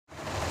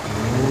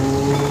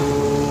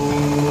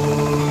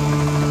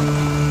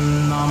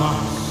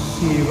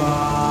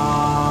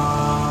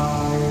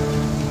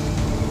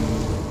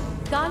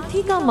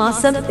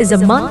Masam is a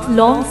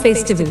month-long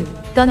festival,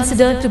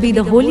 considered to be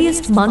the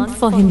holiest month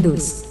for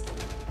Hindus.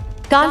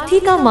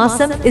 Kartika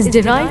Masam is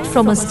derived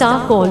from a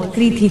star called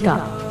Krithika.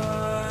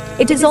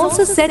 It is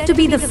also said to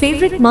be the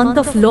favorite month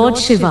of Lord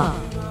Shiva.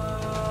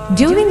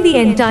 During the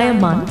entire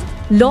month,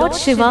 Lord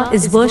Shiva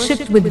is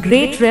worshipped with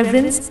great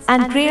reverence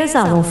and prayers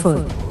are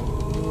offered.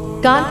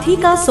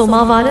 Kartika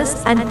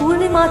Somavaras and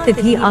Purnima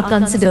Tithi are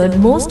considered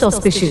most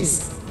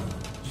auspicious.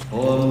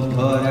 Om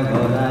Aghora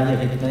Ghoraya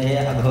Vitmahe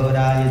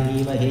Aghoraya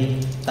Dhimahi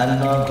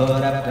Tanno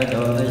Aghora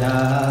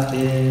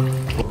Prachodayate.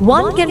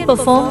 One can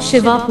perform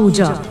Shiva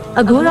Puja,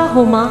 Aghora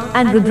Homa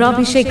and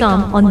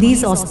Rudrabhishekam on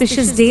these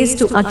auspicious days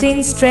to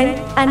attain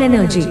strength and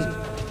energy.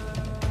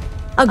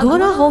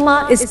 Aghora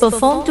Homa is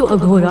performed to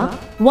Aghora,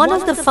 one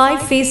of the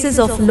 5 faces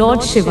of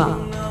Lord Shiva.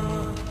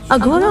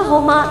 Aghora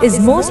Homa is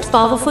most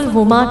powerful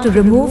Homa to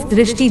remove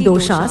Drishti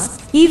Doshas,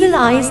 evil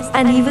eyes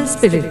and evil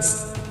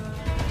spirits.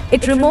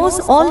 It removes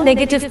all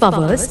negative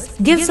powers,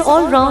 gives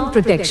all-round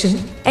protection,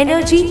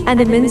 energy and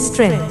immense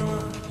strength.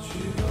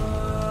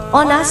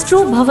 On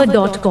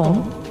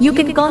astrobhava.com, you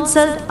can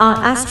consult our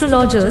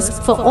astrologers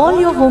for all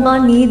your Homa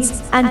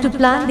needs and to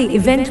plan the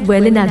event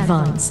well in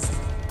advance.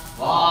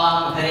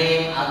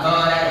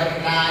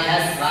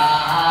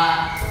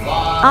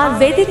 Our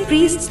Vedic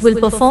priests will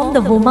perform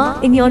the Homa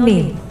in your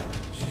name.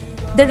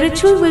 The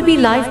ritual will be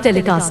live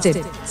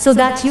telecasted, so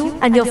that you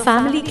and your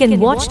family can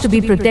watch to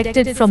be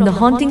protected from the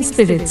haunting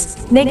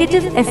spirits,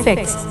 negative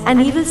effects,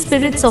 and evil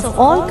spirits of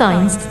all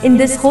kinds in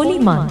this holy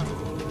month.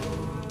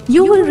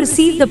 You will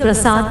receive the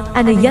prasad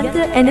and a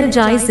yantra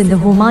energized in the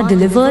Homa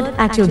delivered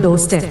at your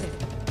doorstep.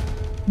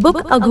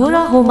 Book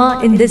Aghora Homa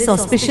in this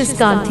auspicious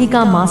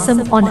Kartika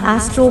Masam on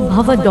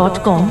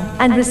astrobhava.com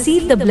and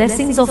receive the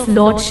blessings of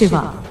Lord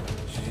Shiva.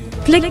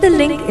 Click the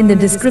link in the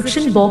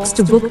description box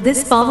to book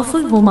this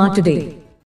powerful Homa today.